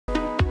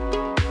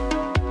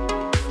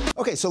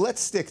Okay, so let's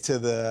stick to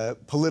the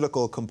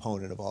political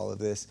component of all of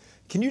this.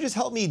 Can you just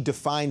help me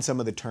define some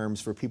of the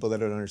terms for people that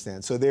don't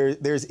understand? So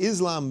there's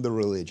Islam, the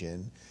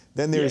religion.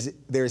 Then there's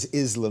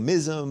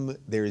Islamism,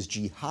 there's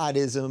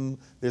jihadism,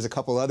 there's a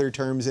couple other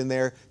terms in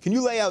there. Can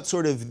you lay out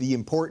sort of the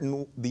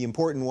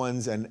important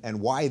ones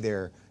and why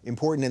they're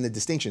important and the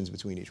distinctions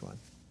between each one?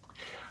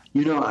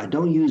 You know, I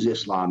don't use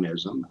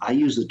Islamism. I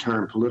use the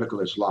term political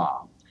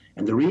Islam.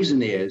 And the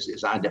reason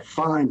is I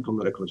define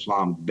political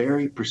Islam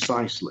very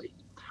precisely.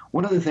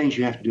 One of the things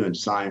you have to do in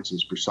science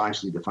is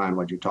precisely define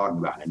what you're talking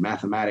about. In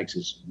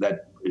mathematics,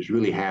 that is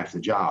really half the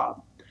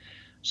job.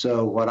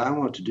 So what I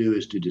want to do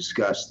is to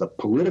discuss the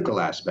political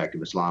aspect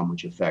of Islam,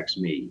 which affects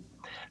me.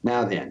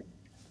 Now then,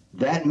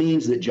 that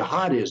means that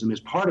jihadism is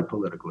part of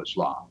political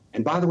Islam.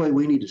 And by the way,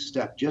 we need to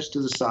step just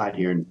to the side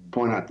here and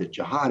point out that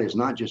jihad is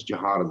not just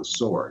jihad of the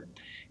sword.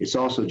 It's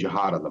also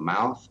jihad of the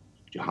mouth,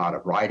 jihad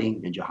of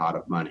writing, and jihad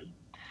of money.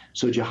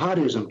 So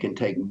jihadism can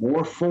take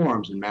more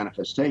forms and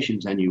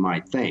manifestations than you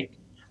might think.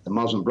 The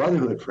Muslim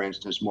Brotherhood, for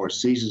instance, more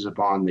seizes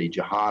upon the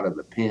jihad of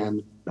the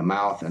pen, the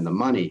mouth, and the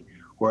money,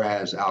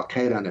 whereas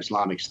Al-Qaeda and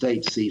Islamic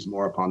State seize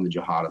more upon the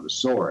jihad of the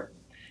sword.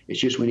 It's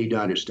just we need to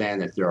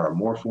understand that there are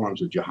more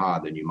forms of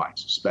jihad than you might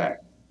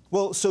suspect.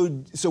 Well, so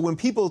when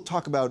people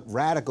talk about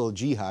radical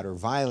jihad or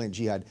violent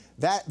jihad,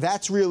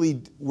 that's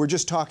really, we're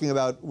talking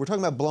about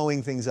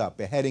blowing things up,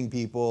 beheading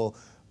people,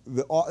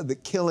 the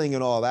killing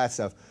and all that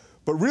stuff.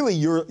 But really,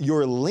 you're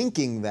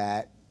linking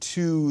that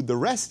to the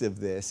rest of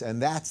this,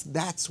 and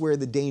that's where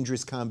the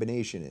dangerous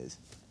combination is.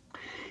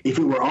 If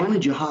it were only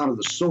jihad of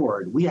the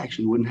sword, we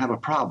actually wouldn't have a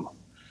problem.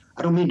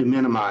 I don't mean to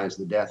minimize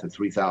the death of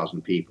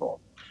 3,000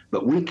 people,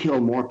 but we kill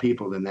more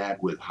people than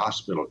that with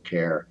hospital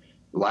care,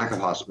 lack of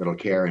hospital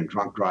care, and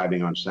drunk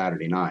driving on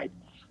Saturday night.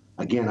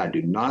 Again, I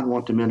do not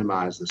want to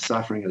minimize the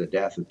suffering or the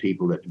death of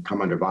people that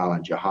come under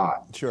violent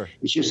jihad. Sure.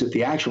 It's just that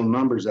the actual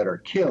numbers that are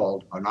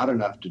killed are not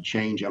enough to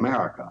change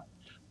America.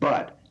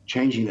 But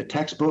changing the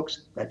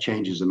textbooks, that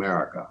changes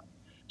America.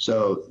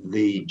 So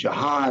the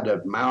jihad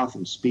of mouth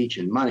and speech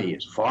and money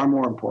is far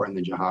more important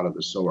than jihad of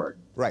the sword.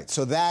 Right,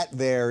 so that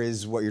there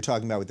is what you're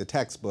talking about with the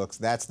textbooks.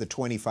 That's the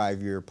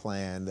 25-year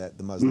plan that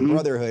the Muslim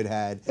Brotherhood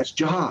had. That's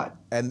jihad.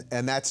 And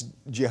that's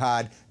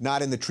jihad,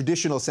 not in the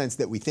traditional sense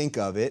that we think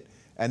of it.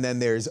 And then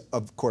there's,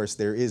 of course,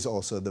 there is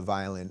also the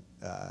violent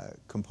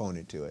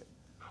component to it.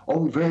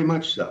 Oh, very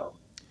much so.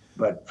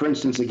 But for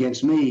instance,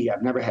 against me,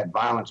 I've never had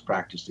violence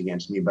practiced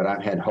against me, but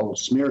I've had whole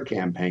smear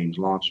campaigns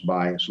launched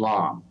by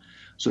Islam.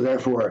 So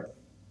therefore,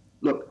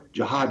 look,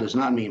 jihad does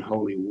not mean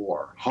holy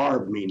war.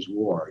 Harb means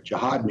war.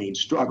 Jihad means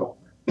struggle.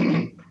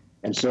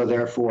 And so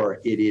therefore,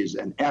 it is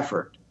an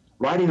effort.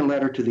 Writing a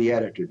letter to the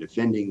editor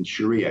defending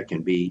Sharia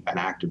can be an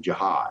act of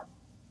jihad.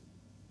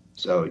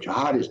 So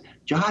jihad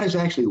is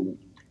actually,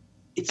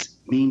 it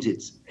means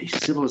it's a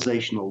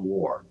civilizational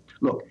war.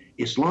 Look,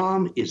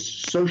 Islam is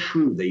so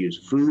shrewd. They use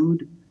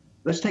food.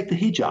 Let's take the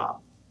hijab.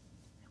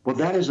 Well,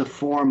 that is a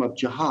form of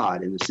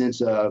jihad in the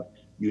sense of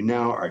you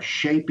now are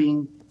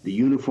shaping the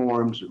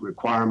uniforms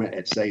requirement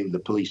at, say, the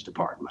police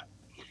department.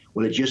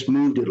 Well, it just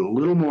moved it a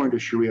little more into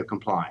Sharia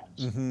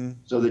compliance.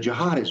 So the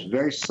jihad is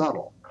very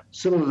subtle.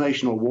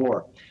 Civilizational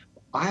war.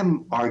 I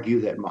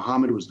argue that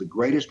Muhammad was the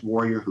greatest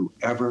warrior who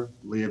ever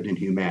lived in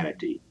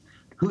humanity.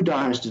 Who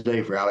dies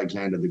today for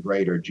Alexander the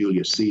Great or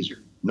Julius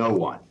Caesar? No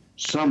one.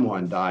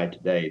 Someone died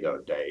today,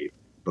 though, Dave,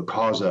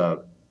 because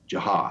of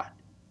jihad.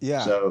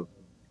 Yeah. So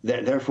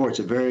therefore, it's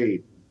a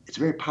very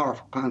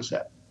powerful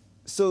concept.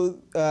 So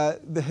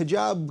the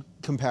hijab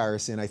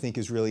comparison, I think,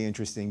 is really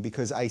interesting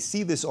because I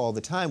see this all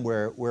the time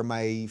where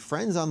my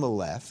friends on the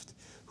left,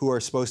 who are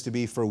supposed to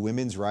be for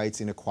women's rights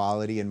and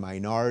equality and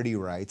minority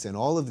rights and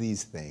all of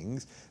these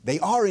things, they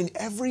are in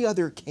every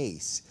other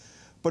case.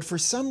 But for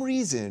some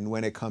reason,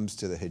 when it comes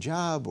to the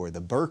hijab or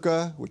the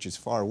burqa, which is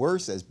far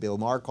worse, as Bill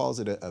Maher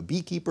calls it, a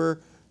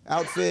beekeeper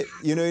outfit,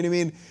 you know what I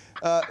mean?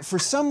 For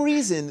some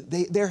reason,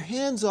 they're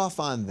hands off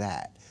on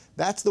that.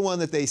 That's the one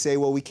that they say,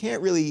 well, we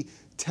can't really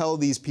tell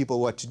these people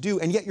what to do,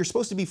 and yet you're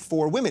supposed to be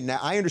for women. Now,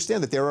 I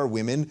understand that there are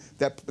women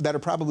that are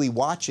probably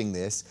watching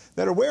this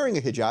that are wearing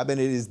a hijab, and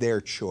it is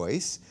their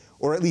choice,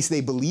 or at least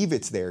they believe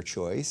it's their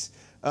choice.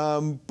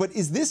 But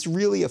is this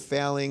really a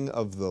failing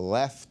of the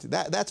left?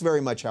 That's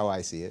very much how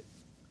I see it.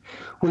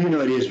 Well, you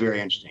know, it is very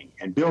interesting,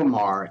 and Bill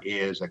Maher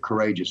is a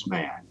courageous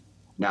man.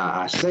 Now,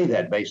 I say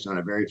that based on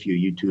a very few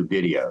YouTube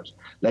videos.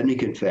 Let me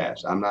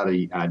confess,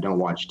 I don't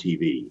watch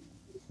TV.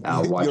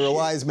 You're a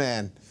wise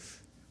man.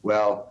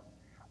 Well,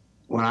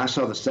 when I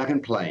saw the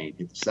second plane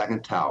hit the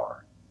second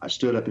tower, I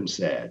stood up and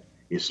said,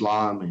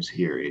 Islam is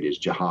here, it is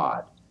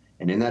jihad.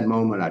 And in that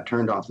moment, I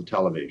turned off the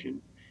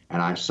television,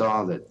 and I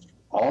saw that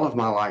all of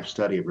my life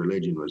study of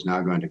religion was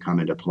now going to come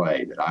into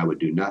play, that I would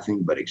do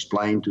nothing but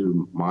explain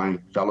to my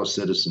fellow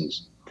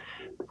citizens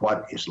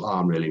what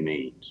Islam really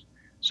means.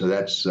 So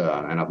that's,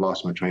 and I've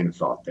lost my train of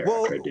thought there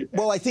after I did that.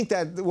 Well, I think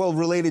that,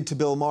 related to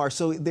Bill Maher,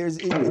 so there's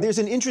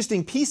an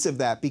interesting piece of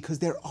that because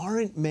there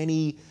aren't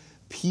many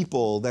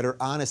people that are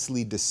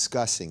honestly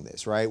discussing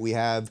this, right? We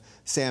have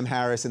Sam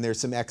Harris, and there's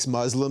some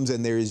ex-Muslims,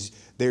 and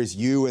there's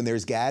you, and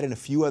there's Gad, and a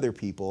few other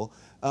people.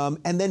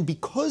 And then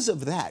because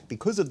of that,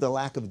 because of the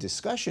lack of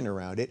discussion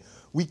around it,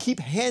 we keep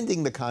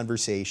handing the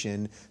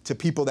conversation to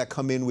people that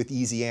come in with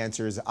easy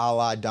answers, a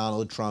la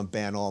Donald Trump,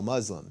 ban all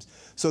Muslims.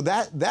 So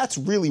that's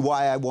really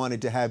why I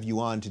wanted to have you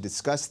on to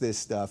discuss this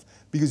stuff,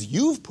 because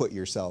you've put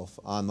yourself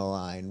on the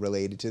line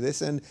related to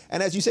this. And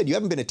as you said, you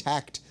haven't been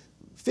attacked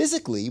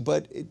physically,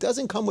 but it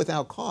doesn't come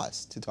without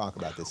cost to talk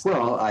about this stuff.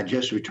 Well, I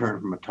just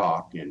returned from a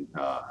talk in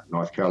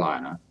North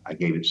Carolina. I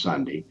gave it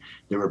Sunday.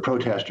 There were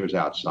protesters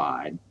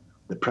outside.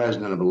 The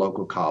president of a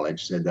local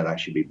college said that I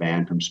should be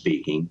banned from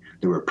speaking.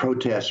 There were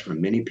protests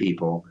from many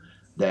people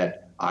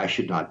that I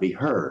should not be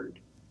heard.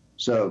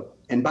 So,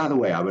 and by the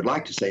way, I would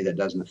like to say that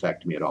doesn't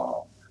affect me at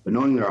all. But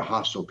knowing there are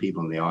hostile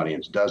people in the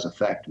audience does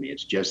affect me.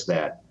 It's just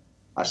that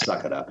I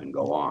suck it up and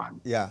go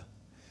on. Yeah.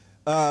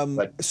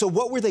 So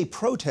what were they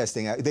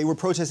protesting? They were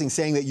protesting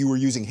saying that you were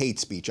using hate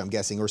speech, I'm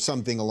guessing, or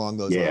something along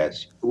those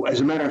lines. Yes.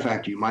 As a matter of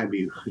fact, you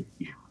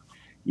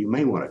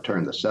may want to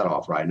turn the set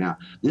off right now.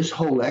 This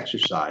whole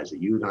exercise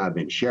that you and I have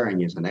been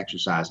sharing is an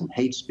exercise in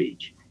hate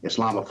speech,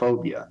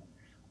 Islamophobia,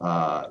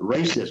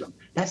 racism.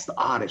 That's the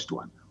oddest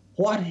one.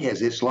 What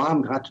has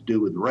Islam got to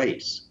do with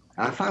race?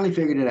 And I finally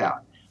figured it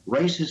out.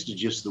 Racist is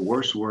just the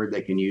worst word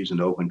they can use in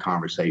open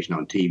conversation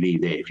on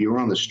TV. If you were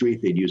on the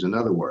street, they'd use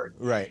another word.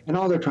 Right. And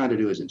all they're trying to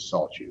do is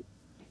insult you.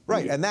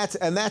 Right, and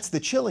that's the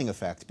chilling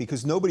effect,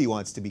 because nobody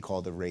wants to be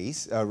called a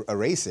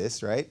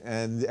racist, right?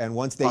 And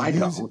once they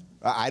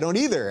I don't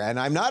either, and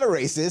I'm not a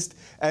racist.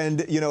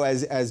 And you know,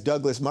 as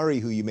Douglas Murray,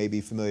 who you may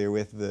be familiar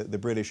with, the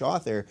British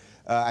author,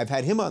 I've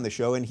had him on the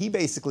show, and he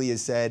basically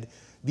has said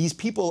these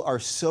people are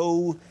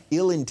so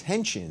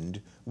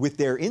ill-intentioned with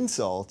their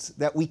insults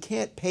that we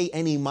can't pay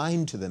any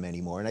mind to them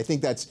anymore. And I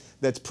think that's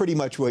pretty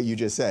much what you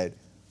just said.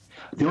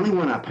 The only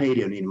one I paid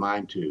any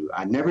mind to,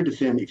 I never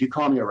defend. If you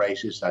call me a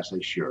racist, I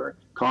say sure.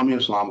 Call me an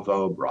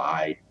Islamophobe,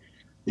 right.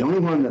 The only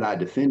one that I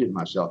defended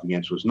myself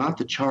against was not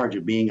the charge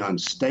of being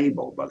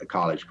unstable by the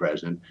college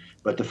president,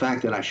 but the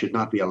fact that I should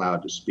not be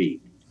allowed to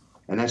speak.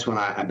 And that's when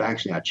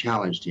I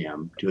challenged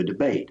him to a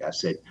debate. I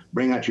said,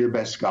 bring out your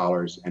best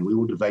scholars and we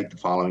will debate the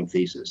following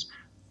thesis.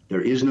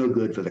 There is no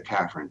good for the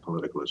kafir in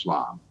political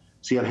Islam.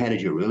 See, I've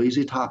handed you a real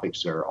easy topic,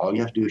 sir. All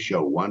you have to do is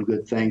show one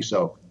good thing.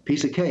 So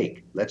piece of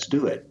cake, let's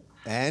do it.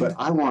 But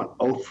I want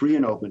free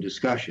and open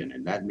discussion,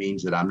 and that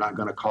means that I'm not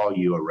going to call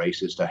you a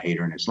racist, a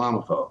hater, and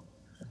Islamophobe.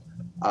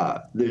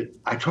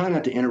 I try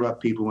not to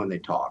interrupt people when they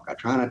talk. I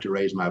try not to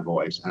raise my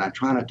voice, and I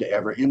try not to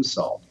ever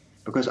insult,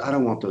 because I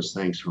don't want those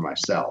things for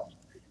myself.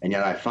 And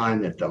yet I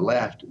find that the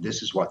left,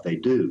 this is what they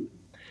do.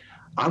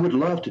 I would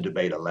love to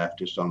debate a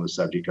leftist on the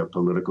subject of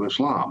political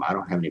Islam. I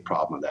don't have any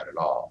problem with that at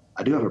all.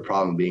 I do have a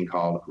problem being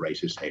called a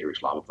racist, hater,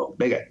 Islamophobe,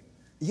 bigot.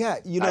 Yeah,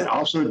 you know.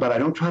 But I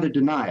don't try to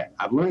deny it.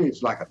 I've learned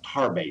it's like a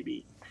tar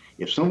baby.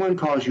 If someone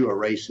calls you a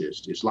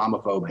racist,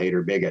 Islamophobe,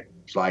 hater, bigot,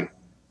 it's like,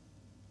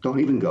 don't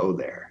even go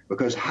there.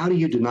 Because how do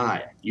you deny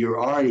it?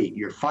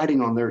 You're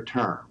fighting on their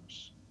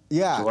terms.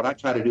 Yeah. So what I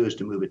try to do is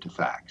to move it to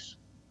facts.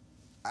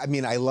 I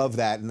mean, I love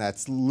that, and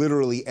that's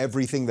literally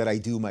everything that I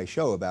do my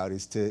show about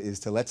is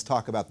to let's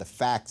talk about the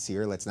facts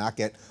here. Let's not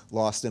get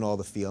lost in all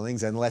the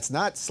feelings, and let's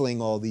not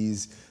sling all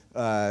these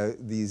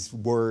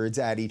words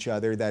at each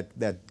other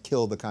that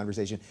kill the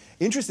conversation.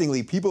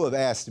 Interestingly, people have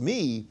asked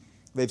me,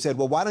 they've said,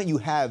 well, why don't you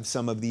have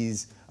some of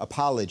these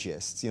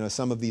apologists, you know,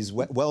 some of these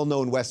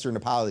well-known Western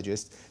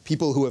apologists,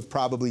 people who have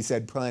probably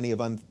said plenty of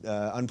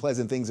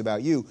unpleasant things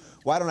about you,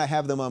 why don't I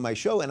have them on my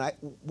show? And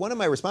one of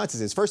my responses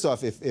is, first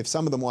off, if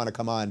some of them want to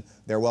come on,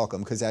 they're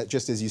welcome, because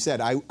just as you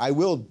said, I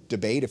will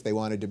debate if they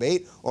want to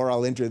debate, or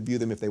I'll interview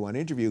them if they want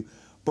to interview.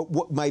 But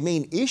what my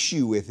main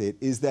issue with it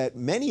is that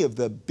many of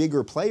the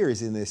bigger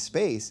players in this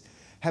space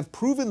have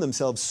proven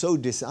themselves so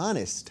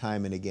dishonest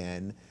time and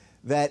again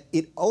that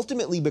it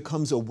ultimately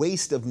becomes a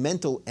waste of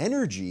mental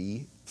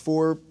energy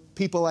for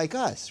people like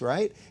us,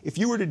 right? If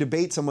you were to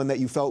debate someone that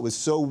you felt was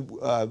so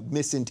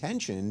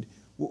misintentioned,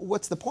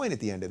 what's the point at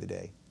the end of the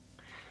day?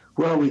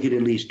 Well, we could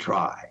at least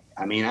try.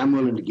 I mean, I'm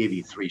willing to give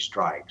you 3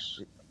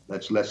 strikes.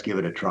 Let's give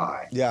it a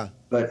try. Yeah.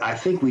 But I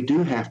think we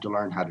do have to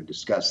learn how to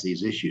discuss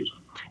these issues.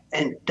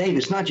 And Dave,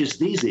 it's not just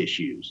these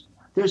issues.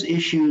 There's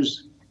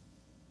issues.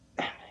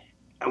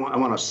 I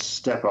want to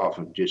step off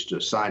of just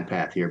a side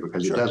path here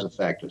because It does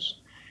affect us.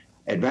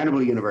 At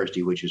Vanderbilt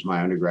University, which is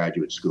my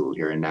undergraduate school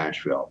here in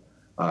Nashville,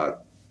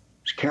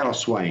 Carol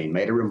Swain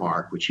made a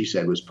remark which she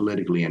said was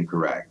politically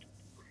incorrect.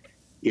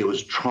 It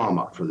was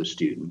trauma for the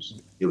students.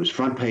 It was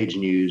front page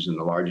news in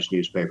the largest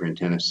newspaper in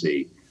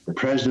Tennessee. The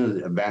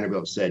president of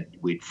Vanderbilt said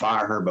we'd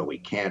fire her, but we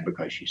can't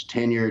because she's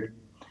tenured.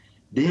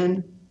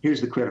 Then,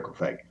 here's the critical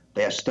thing.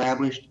 They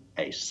established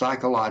a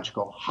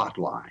psychological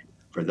hotline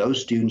for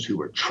those students who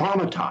were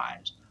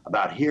traumatized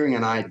about hearing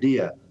an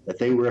idea that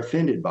they were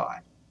offended by.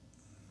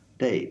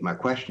 Dave, my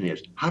question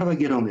is, how do I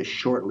get on this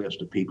short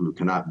list of people who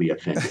cannot be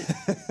offended?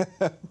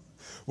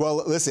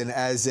 Well, listen,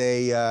 as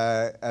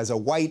a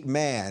white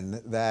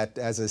man,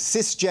 as a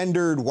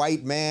cisgendered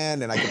white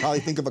man, and I could probably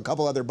think of a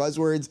couple other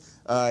buzzwords,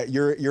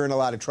 you're in a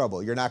lot of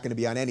trouble. You're not going to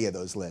be on any of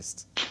those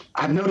lists.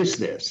 I've noticed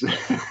this.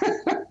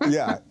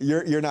 Yeah,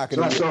 you're not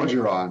going to. So I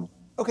soldier on.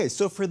 Okay,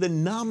 so for the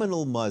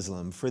nominal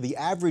Muslim, for the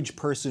average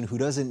person who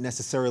doesn't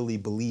necessarily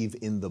believe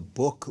in the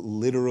book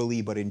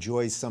literally, but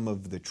enjoys some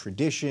of the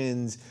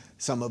traditions,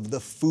 some of the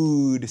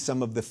food,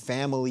 some of the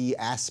family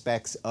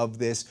aspects of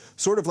this,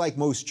 sort of like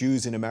most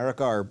Jews in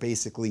America are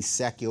basically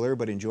secular,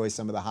 but enjoy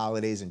some of the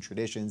holidays and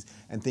traditions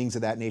and things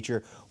of that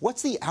nature.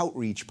 What's the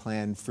outreach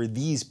plan for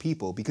these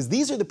people? Because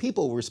these are the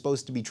people we're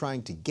supposed to be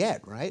trying to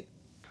get, right?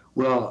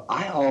 Well,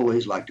 I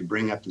always like to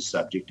bring up the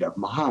subject of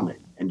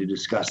Muhammad and to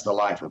discuss the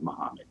life of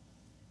Muhammad.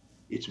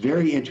 It's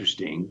very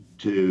interesting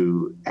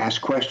to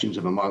ask questions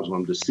of a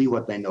Muslim to see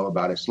what they know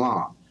about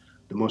Islam.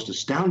 The most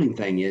astounding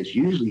thing is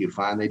usually you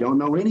find they don't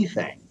know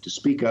anything to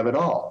speak of at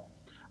all.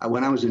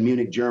 When I was in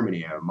Munich,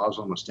 Germany, a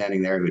Muslim was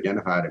standing there who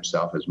identified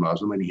himself as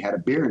Muslim, and he had a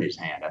beer in his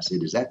hand. I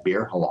said, "Is that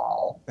beer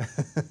halal?"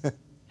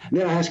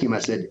 Then I asked him, I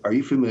said, "Are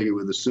you familiar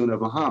with the Sunnah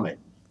of Muhammad?"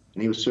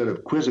 And he was sort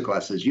of quizzical. I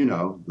says, "You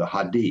know, the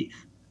Hadith,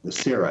 the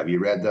Sirah, have you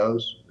read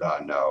those?"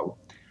 "No."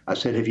 I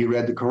said, "Have you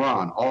read the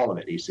Quran, all of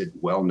it?" He said,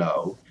 "Well,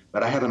 no.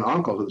 But I have an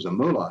uncle who's a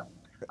mullah."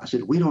 I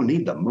said, "We don't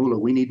need the mullah,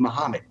 we need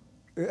Muhammad.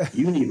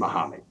 You need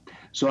Muhammad."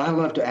 So I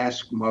love to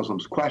ask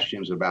Muslims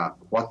questions about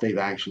what they've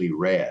actually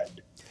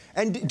read.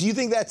 And do you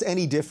think that's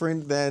any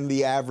different than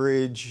the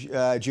average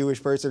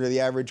Jewish person or the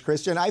average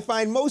Christian? I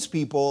find most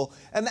people,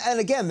 and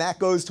again, that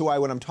goes to why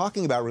when I'm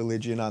talking about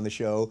religion on the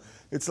show,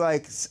 it's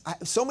like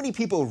so many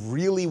people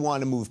really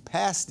want to move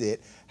past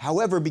it.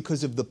 However,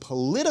 because of the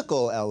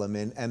political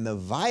element and the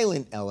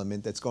violent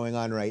element that's going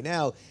on right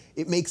now,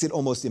 it makes it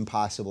almost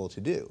impossible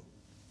to do.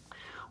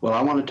 Well,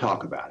 I want to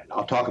talk about it.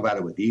 I'll talk about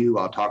it with you.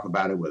 I'll talk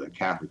about it with a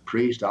Catholic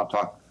priest.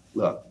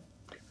 Look,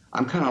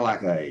 I'm kind of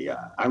like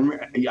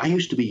I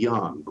used to be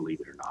young,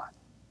 believe it or not.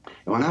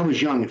 And when I was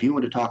young, if you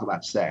wanted to talk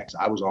about sex,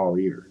 I was all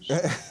ears.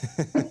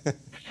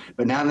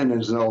 But now that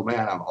as an old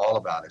man, I'm all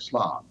about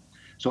Islam.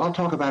 So I'll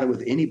talk about it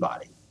with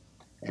anybody.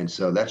 And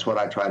so that's what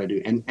I try to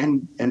do.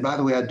 And by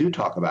the way, I do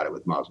talk about it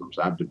with Muslims.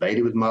 I've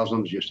debated with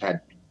Muslims, just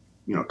had,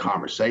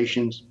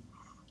 conversations.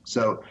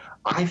 So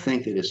I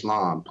think that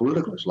Islam,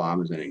 political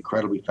Islam, is an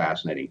incredibly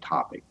fascinating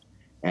topic.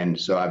 And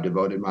so I've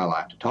devoted my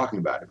life to talking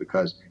about it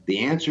because the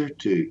answer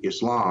to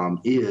Islam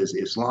is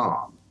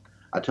Islam.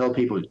 I tell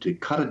people to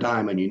cut a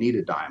diamond, you need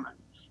a diamond.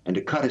 And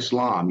to cut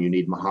Islam, you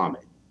need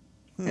Muhammad.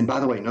 And by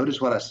the way,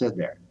 notice what I said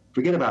there.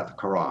 Forget about the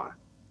Quran.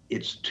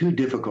 It's too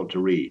difficult to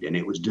read, and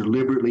it was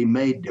deliberately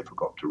made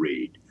difficult to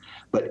read.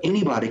 But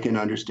anybody can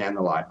understand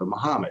the life of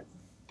Muhammad.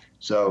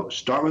 So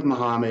start with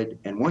Muhammad,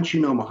 and once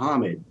you know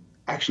Muhammad,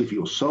 actually, if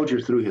you'll soldier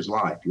through his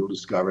life, you'll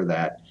discover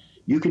that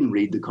you can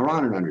read the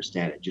Quran and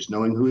understand it, just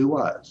knowing who he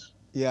was.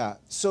 Yeah.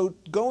 So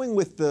going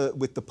with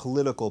the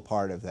political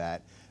part of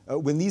that,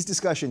 when these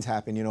discussions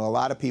happen, a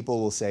lot of people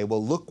will say,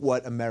 well, look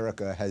what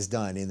America has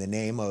done in the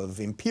name of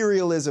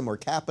imperialism or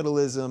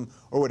capitalism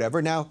or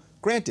whatever. Now,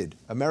 granted,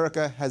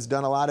 America has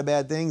done a lot of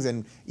bad things,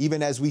 and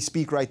even as we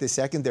speak right this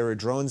second, there are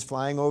drones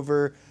flying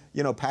over,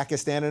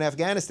 Pakistan and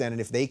Afghanistan,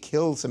 and if they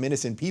kill some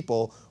innocent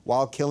people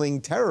while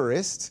killing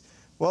terrorists,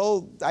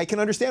 well, I can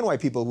understand why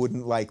people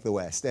wouldn't like the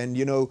West. And,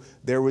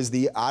 there was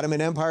the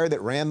Ottoman Empire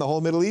that ran the whole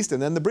Middle East, and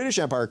then the British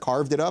Empire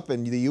carved it up,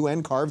 and the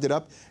UN carved it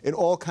up in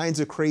all kinds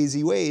of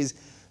crazy ways.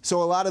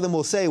 So a lot of them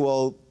will say,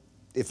 well,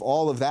 if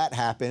all of that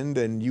happened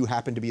and you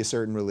happen to be a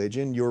certain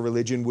religion, your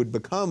religion would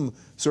become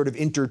sort of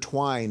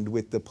intertwined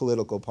with the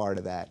political part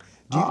of that.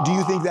 Do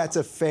you think that's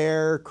a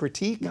fair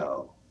critique?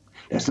 No,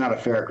 that's not a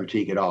fair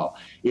critique at all.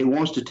 It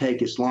wants to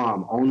take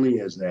Islam only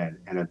as an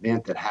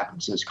event that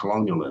happened since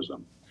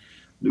colonialism.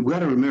 We've got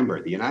to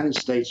remember, the United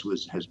States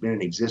has been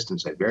in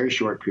existence a very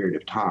short period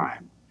of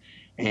time.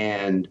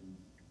 And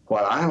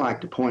what I like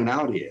to point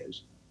out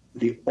is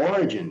the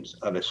origins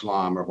of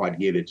Islam are what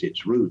give it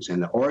its roots,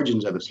 and the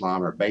origins of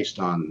Islam are based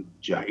on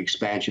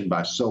expansion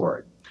by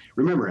sword.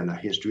 Remember, in the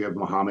history of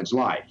Muhammad's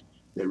life,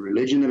 the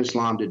religion of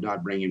Islam did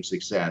not bring him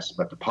success,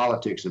 but the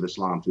politics of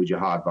Islam through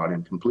jihad brought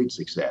him complete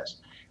success.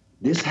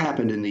 This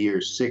happened in the year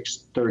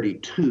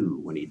 632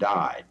 when he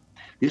died.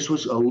 This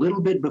was a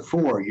little bit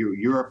before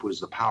Europe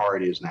was the power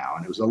it is now,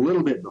 and it was a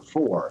little bit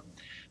before.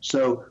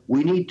 So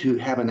we need to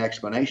have an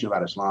explanation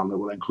about Islam that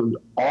will include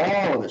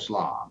all of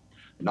Islam,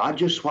 not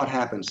just what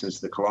happened since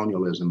the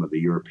colonialism of the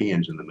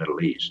Europeans in the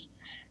Middle East.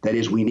 That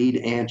is, we need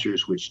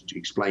answers which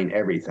explain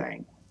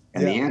everything.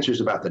 And the answers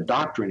about the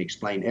doctrine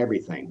explain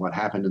everything, what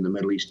happened in the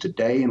Middle East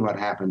today and what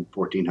happened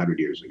 1,400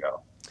 years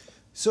ago.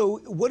 So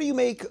what do you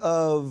make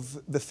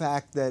of the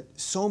fact that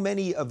so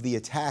many of the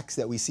attacks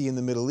that we see in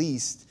the Middle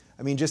East,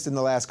 I mean, just in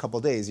the last couple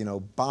of days,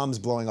 bombs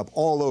blowing up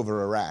all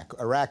over Iraq.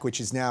 Iraq, which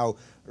is now,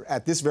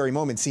 at this very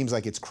moment, seems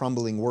like it's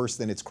crumbling worse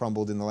than it's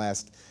crumbled in the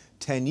last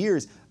 10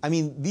 years. I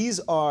mean, these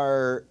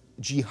are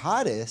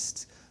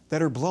jihadists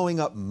that are blowing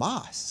up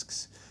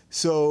mosques.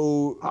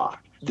 So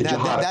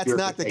that's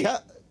not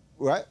the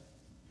right?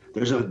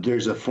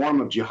 There's a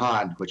form of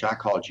jihad which I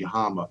call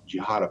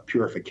jihad of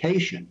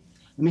purification.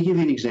 Let me give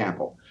you an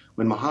example.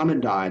 When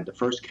Muhammad died, the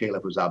first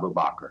caliph was Abu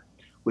Bakr,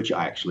 which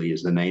actually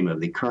is the name of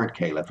the current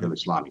caliph of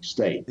Islamic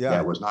State. Yeah.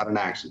 That was not an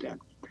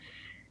accident.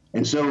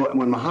 And so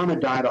when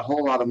Muhammad died, a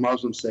whole lot of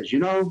Muslims says, you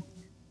know,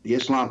 the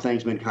Islam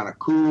thing's been kind of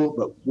cool,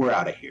 but we're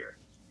out of here.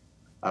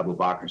 Abu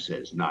Bakr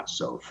says, not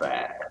so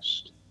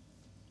fast.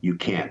 You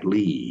can't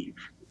leave.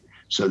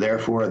 So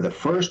therefore, the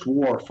first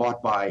war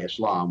fought by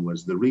Islam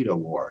was the Ridda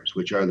Wars,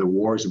 which are the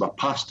wars of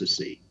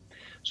apostasy.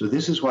 So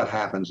this is what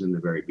happens in the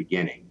very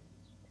beginning.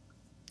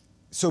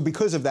 So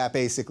because of that,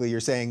 basically, you're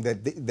saying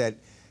that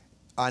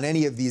on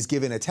any of these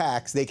given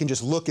attacks, they can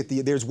just look at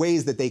there's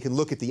ways that they can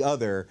look at the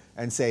other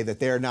and say that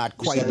they're not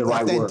quite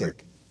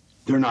authentic.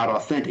 They're not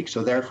authentic.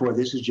 So therefore,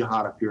 this is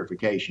jihad of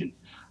purification.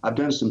 I've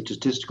done some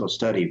statistical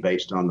study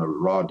based on the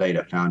raw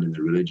data found in the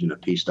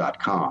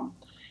religionofpeace.com.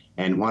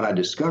 And what I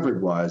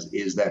discovered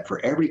is that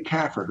for every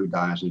kafir who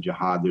dies in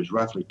jihad, there's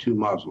roughly 2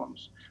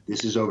 Muslims.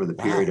 This is over the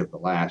period of the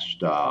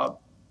last,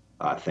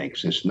 I think,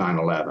 since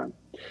 9/11.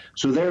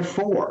 So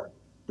therefore,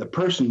 the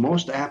person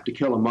most apt to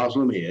kill a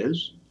Muslim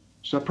is,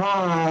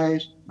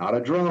 surprise, not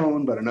a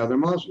drone, but another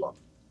Muslim.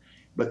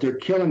 But they're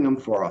killing them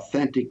for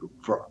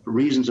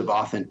reasons of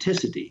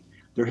authenticity.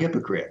 They're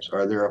hypocrites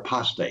or they're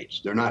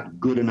apostates. They're not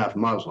good enough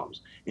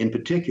Muslims. In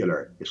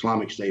particular,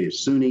 Islamic State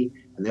is Sunni,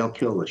 and they'll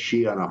kill the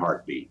Shia in a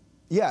heartbeat.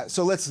 Yeah,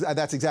 so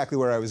that's exactly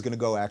where I was going to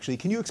go, actually.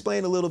 Can you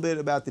explain a little bit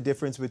about the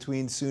difference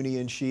between Sunni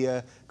and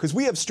Shia? Because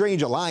we have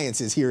strange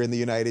alliances here in the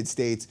United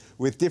States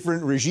with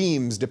different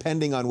regimes,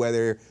 depending on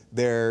whether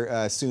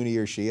they're Sunni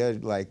or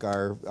Shia, like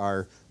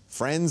our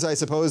friends, I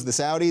suppose, the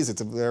Saudis.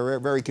 They're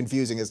very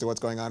confusing as to what's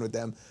going on with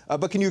them.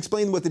 But can you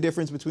explain what the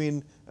difference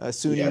between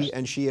Sunni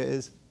and Shia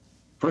is?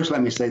 First,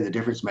 let me say the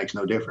difference makes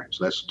no difference.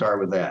 Let's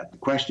start with that. The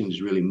question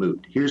is really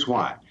moot. Here's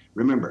why.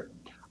 Remember,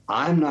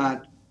 I'm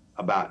not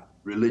about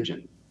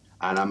religion,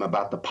 and I'm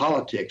about the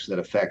politics that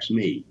affects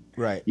me.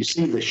 Right. You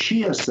see, the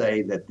Shia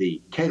say that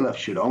the caliph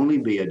should only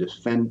be a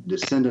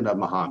descendant of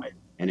Muhammad,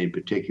 and in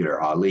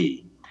particular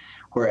Ali,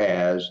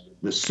 whereas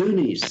the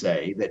Sunnis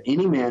say that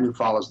any man who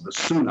follows the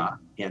Sunnah,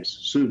 hence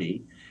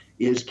Sunni,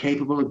 is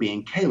capable of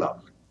being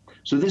caliph.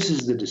 So this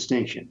is the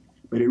distinction.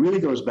 But it really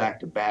goes back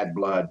to bad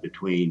blood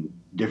between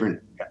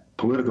different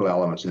political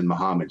elements in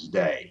Muhammad's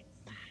day.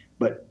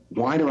 But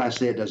why do I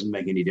say it doesn't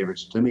make any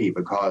difference to me?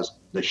 Because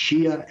the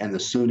Shia and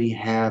the Sunni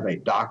have a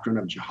doctrine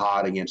of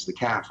jihad against the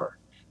kafir.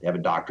 They have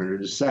a doctrine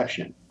of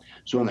deception.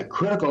 So in the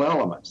critical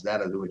elements,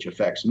 that of which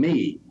affects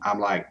me,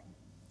 I'm like,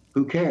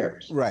 who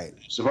cares? Right.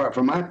 So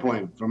from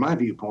my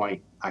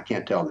viewpoint, I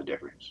can't tell the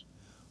difference.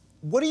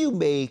 What do you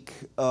make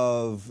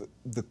of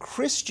the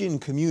Christian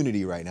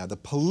community right now, the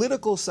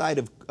political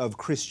side of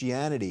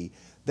Christianity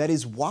that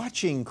is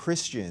watching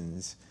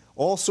Christians,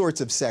 all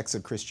sorts of sects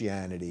of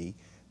Christianity,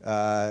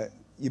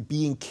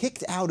 being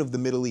kicked out of the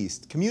Middle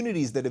East,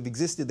 communities that have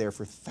existed there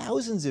for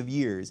thousands of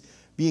years,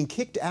 being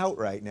kicked out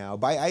right now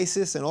by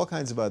ISIS and all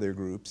kinds of other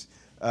groups,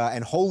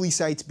 and holy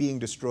sites being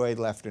destroyed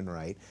left and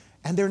right,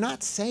 and they're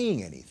not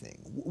saying anything?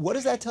 What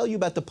does that tell you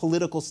about the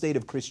political state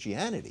of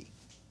Christianity?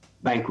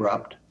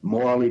 Bankrupt,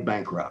 morally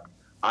bankrupt.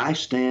 I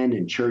stand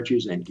in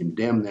churches and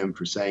condemn them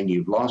for saying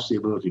you've lost the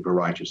ability for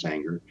righteous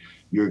anger.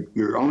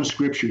 Your own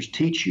scriptures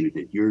teach you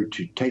that you're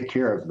to take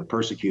care of the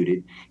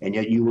persecuted, and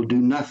yet you will do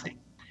nothing.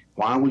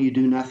 Why will you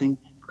do nothing?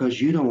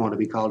 Because you don't want to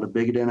be called a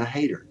bigot and a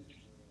hater.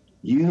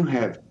 You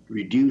have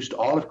reduced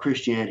all of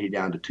Christianity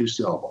down to 2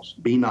 syllables.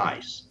 Be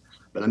nice.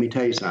 But let me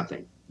tell you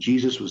something.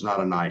 Jesus was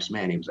not a nice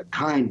man. He was a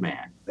kind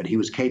man, but he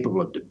was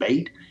capable of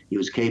debate. He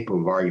was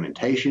capable of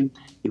argumentation.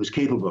 He was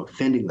capable of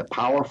offending the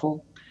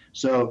powerful.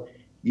 So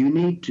you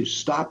need to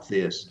stop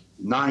this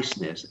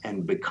niceness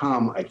and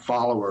become a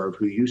follower of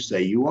who you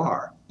say you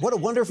are. What a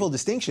wonderful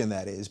distinction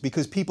that is,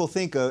 because people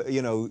think,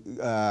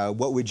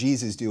 what would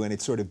Jesus do? And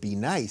it's sort of be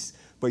nice.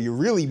 But you're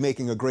really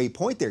making a great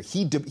point there.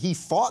 He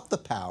fought the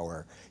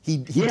power. He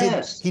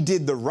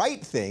did the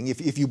right thing.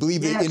 If you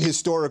believe in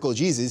historical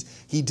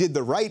Jesus, he did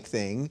the right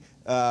thing.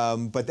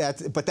 But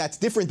that's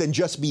different than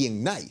just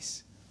being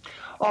nice.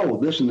 Oh,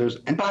 listen,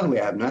 and by the way,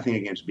 I have nothing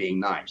against being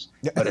nice.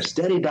 But a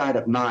steady diet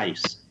of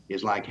nice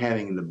is like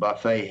having the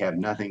buffet have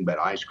nothing but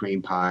ice cream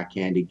pie,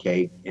 candy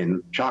cake,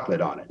 and chocolate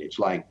on it. It's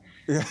like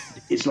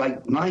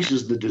nice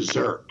is the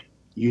dessert.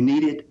 You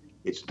need it,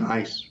 it's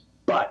nice,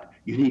 but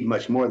you need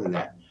much more than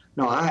that.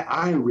 No,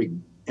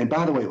 and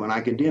by the way, when I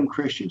condemn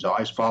Christians, I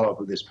always follow up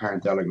with this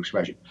parenthetical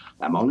expression.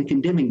 I'm only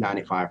condemning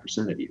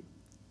 95% of you.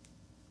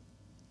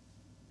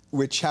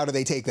 How do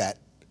they take that?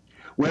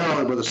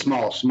 Well, with a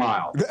small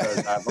smile,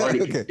 because I've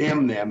already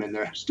condemned them, and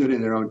they're stood in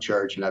their own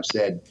church, and I've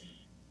said,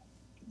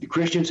 the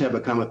Christians have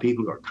become a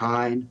people who are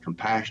kind,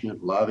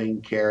 compassionate,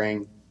 loving,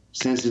 caring,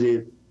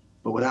 sensitive,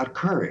 but without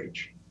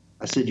courage.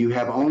 I said, you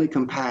have only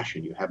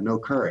compassion, you have no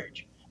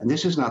courage. And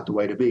this is not the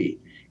way to be.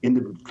 In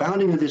the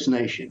founding of this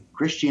nation,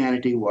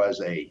 Christianity was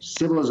a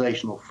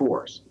civilizational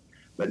force.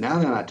 But now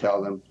that I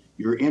tell them,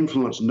 your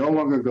influence no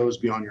longer goes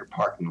beyond your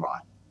parking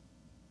lot.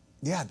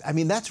 Yeah, I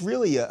mean, that's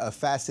really a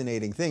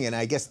fascinating thing. And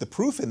I guess the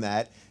proof in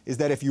that is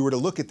that if you were to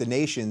look at the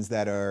nations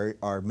that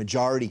are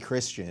majority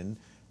Christian,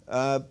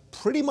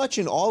 pretty much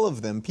in all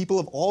of them, people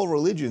of all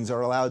religions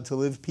are allowed to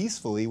live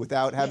peacefully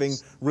without having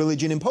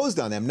religion imposed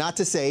on them. Not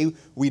to say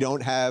we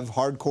don't have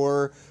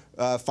hardcore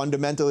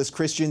fundamentalist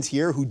Christians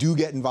here who do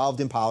get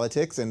involved in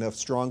politics and a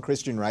strong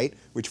Christian right,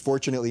 which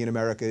fortunately in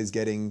America is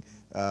getting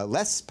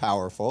less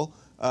powerful.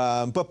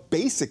 But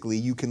basically,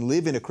 you can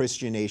live in a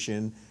Christian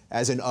nation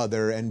as an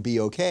other and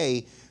be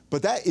okay.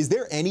 But is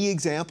there any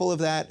example of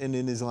that in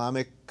an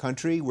Islamic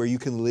country where you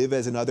can live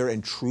as an other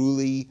and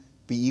truly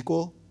be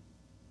equal?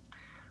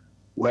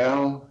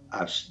 Well,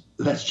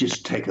 let's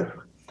just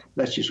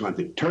run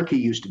through. Turkey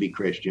used to be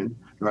Christian.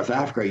 North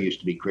Africa used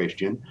to be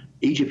Christian.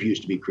 Egypt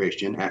used to be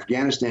Christian.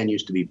 Afghanistan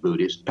used to be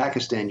Buddhist.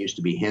 Pakistan used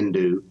to be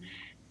Hindu.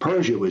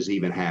 Persia was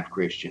even half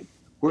Christian.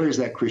 Where is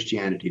that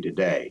Christianity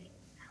today?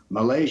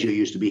 Malaysia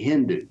used to be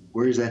Hindu.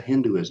 Where is that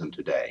Hinduism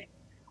today?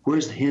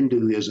 Where's the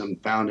Hinduism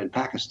found in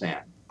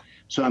Pakistan?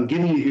 So I'm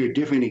giving you here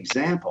different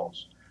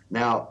examples.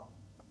 Now,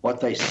 what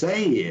they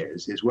say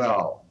is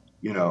well,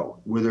 you know,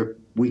 whether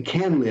we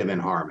can live in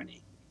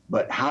harmony,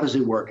 but how does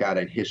it work out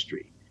in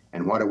history?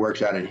 And what it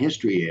works out in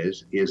history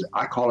is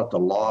I call it the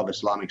law of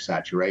Islamic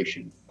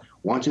saturation.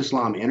 Once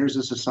Islam enters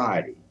a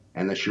society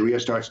and the Sharia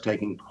starts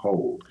taking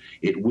hold,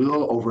 it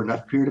will, over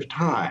enough period of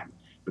time,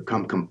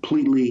 become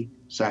completely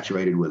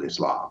saturated with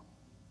Islam.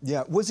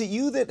 Yeah, was it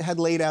you that had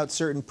laid out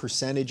certain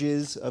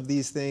percentages of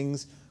these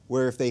things,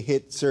 where if they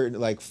hit certain,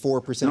 like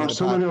 4% of the No,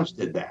 someone else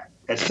did that.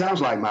 It sounds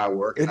like my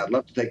work, and I'd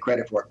love to take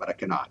credit for it, but I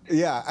cannot.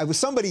 Yeah,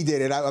 somebody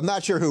did it. I'm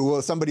not sure who.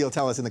 Well, somebody will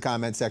tell us in the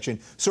comments section,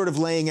 sort of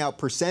laying out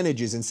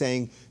percentages and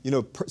saying, you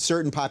know,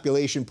 certain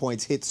population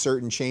points hit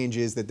certain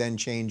changes that then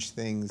change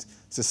things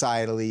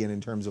societally and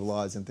in terms of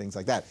laws and things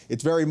like that.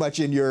 It's very much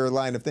in your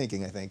line of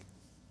thinking, I think.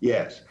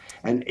 Yes,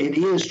 and it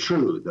is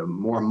true. The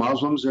more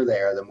Muslims are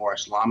there, the more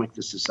Islamic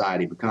the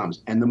society becomes,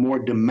 and the more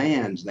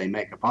demands they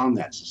make upon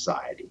that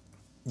society.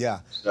 Yeah.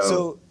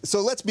 So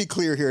let's be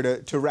clear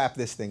here to wrap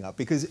this thing up,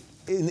 because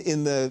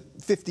in the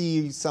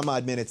 50 some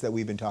odd minutes that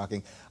we've been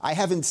talking, I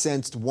haven't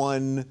sensed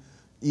one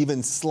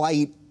even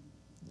slight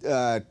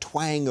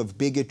twang of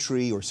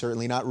bigotry, or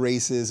certainly not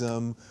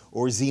racism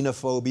or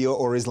xenophobia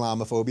or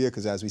Islamophobia,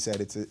 because as we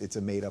said, it's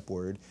a made-up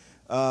word.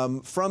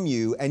 From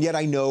you, and yet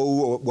I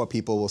know what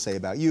people will say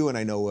about you, and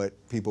I know what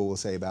people will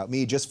say about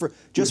me. Just for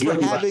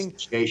having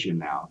station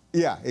now.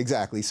 Yeah,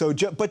 exactly. So,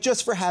 but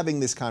just for having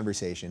this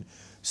conversation.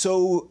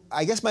 So,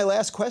 I guess my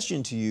last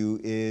question to you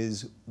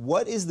is: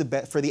 what is the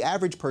best for the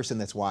average person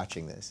that's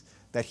watching this,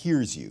 that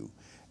hears you,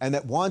 and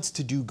that wants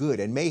to do good,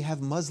 and may have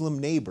Muslim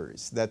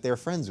neighbors that they're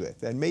friends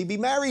with, and may be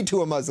married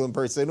to a Muslim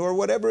person, or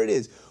whatever it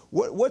is?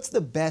 What's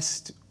the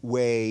best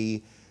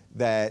way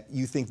that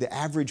you think the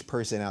average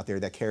person out there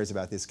that cares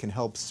about this can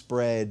help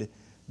spread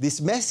this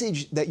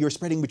message that you're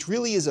spreading, which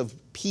really is of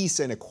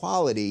peace and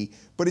equality,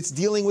 but it's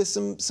dealing with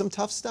some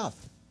tough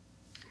stuff?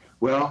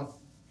 Well,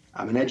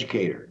 I'm an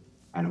educator,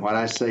 and what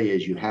I say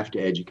is you have to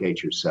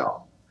educate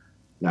yourself.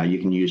 Now, you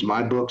can use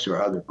my books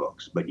or other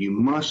books, but you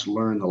must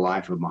learn the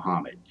life of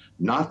Muhammad,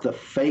 not the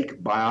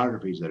fake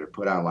biographies that are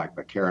put out like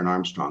by Karen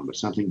Armstrong, but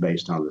something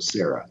based on the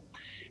Sirah.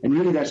 And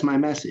really, that's my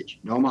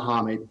message. Know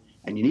Muhammad.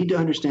 And you need to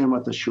understand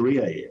what the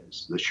Sharia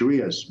is. The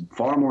Sharia is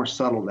far more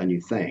subtle than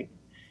you think.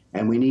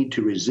 And we need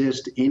to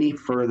resist any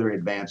further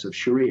advance of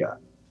Sharia.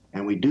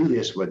 And we do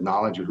this with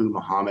knowledge of who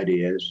Muhammad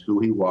is,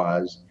 who he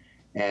was,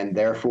 and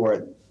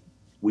therefore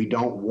we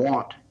don't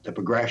want the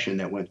progression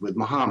that went with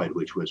Muhammad,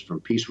 which was from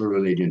peaceful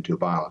religion to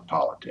violent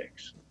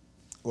politics.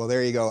 Well,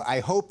 there you go. I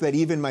hope that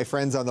even my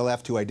friends on the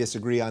left who I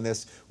disagree on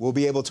this will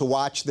be able to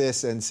watch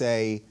this and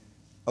say,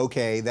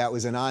 okay, that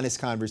was an honest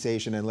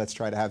conversation, and let's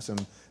try to have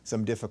some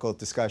difficult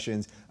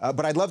discussions.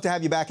 But I'd love to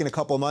have you back in a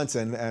couple months,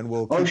 and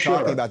we'll keep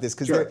talking about this,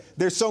 because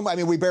there's so much. I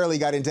mean, we barely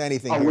got into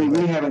anything. Oh, here,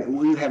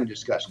 we haven't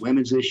discussed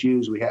women's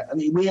issues. We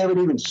haven't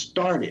even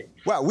started.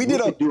 Well, we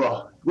could do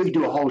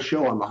a whole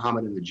show on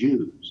Muhammad and the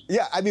Jews.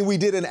 Yeah, I mean, we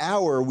did an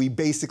hour. We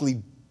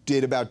basically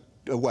did about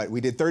what? We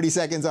did 30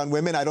 seconds on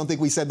women. I don't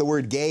think we said the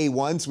word gay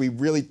once. We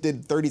really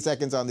did 30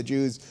 seconds on the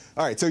Jews.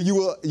 All right, so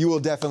you will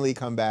definitely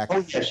come back.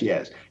 Oh,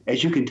 yes.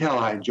 As you can tell,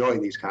 I enjoy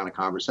these kind of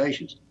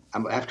conversations.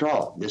 After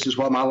all, this is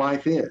what my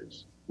life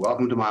is.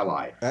 Welcome to my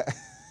life.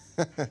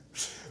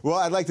 Well,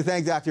 I'd like to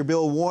thank Dr.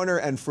 Bill Warner,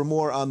 and for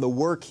more on the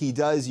work he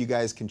does, you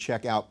guys can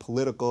check out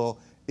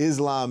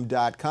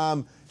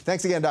politicalislam.com.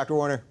 Thanks again, Dr.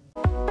 Warner.